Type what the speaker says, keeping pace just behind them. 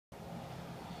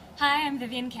Hi, I'm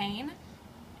Vivian Kane,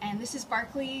 and this is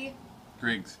Barklie.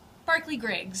 Griggs. Barklie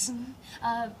Griggs.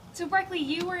 So Barklie,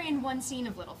 you were in one scene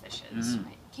of Little Fishes.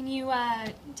 Right? Can you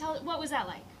tell what was that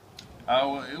like?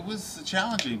 Well, it was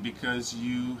challenging because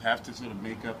you have to sort of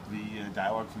make up the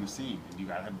dialogue from the scene, and you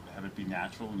got to have it be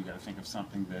natural, and you got to think of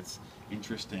something that's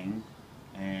interesting,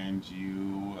 and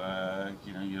you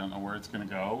don't know where it's going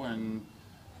to go, and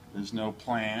there's no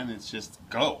plan. It's just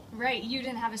go. Right. You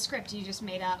didn't have a script. You just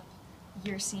made up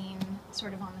your scene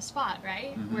sort of on the spot,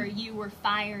 right? Where you were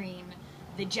firing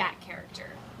the Jack character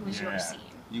was your scene.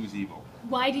 He was evil.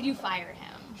 Why did you fire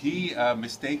him? He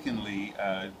mistakenly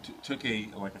took a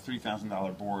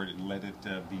 $3,000 board and let it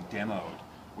be demoed,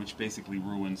 which basically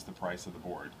ruins the price of the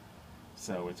board.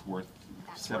 So it's worth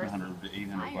 $700 to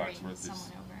 $800 worth.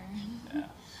 Someone over.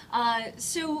 Yeah.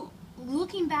 So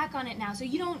looking back on it now, so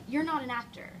you're not an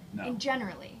actor, no.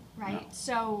 Generally, right? No.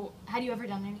 So had you ever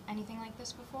done anything like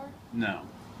this before? No.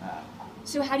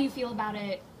 So how do you feel about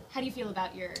it? How do you feel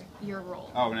about your role?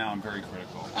 Oh, now I'm very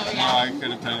critical. Oh, yeah. No, I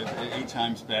could have done it 8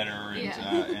 times better,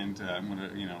 and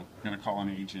I'm gonna call an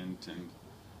agent, and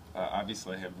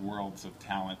obviously I have worlds of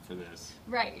talent for this.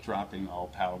 Right. Dropping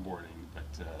all paddleboarding,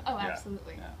 but oh,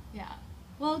 absolutely. Yeah.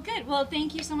 Well, good. Well,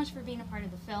 thank you so much for being a part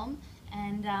of the film,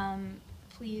 and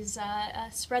please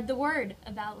spread the word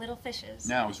about Little Fishes.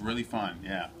 No, it was really fun.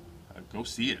 Yeah, go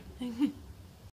see it.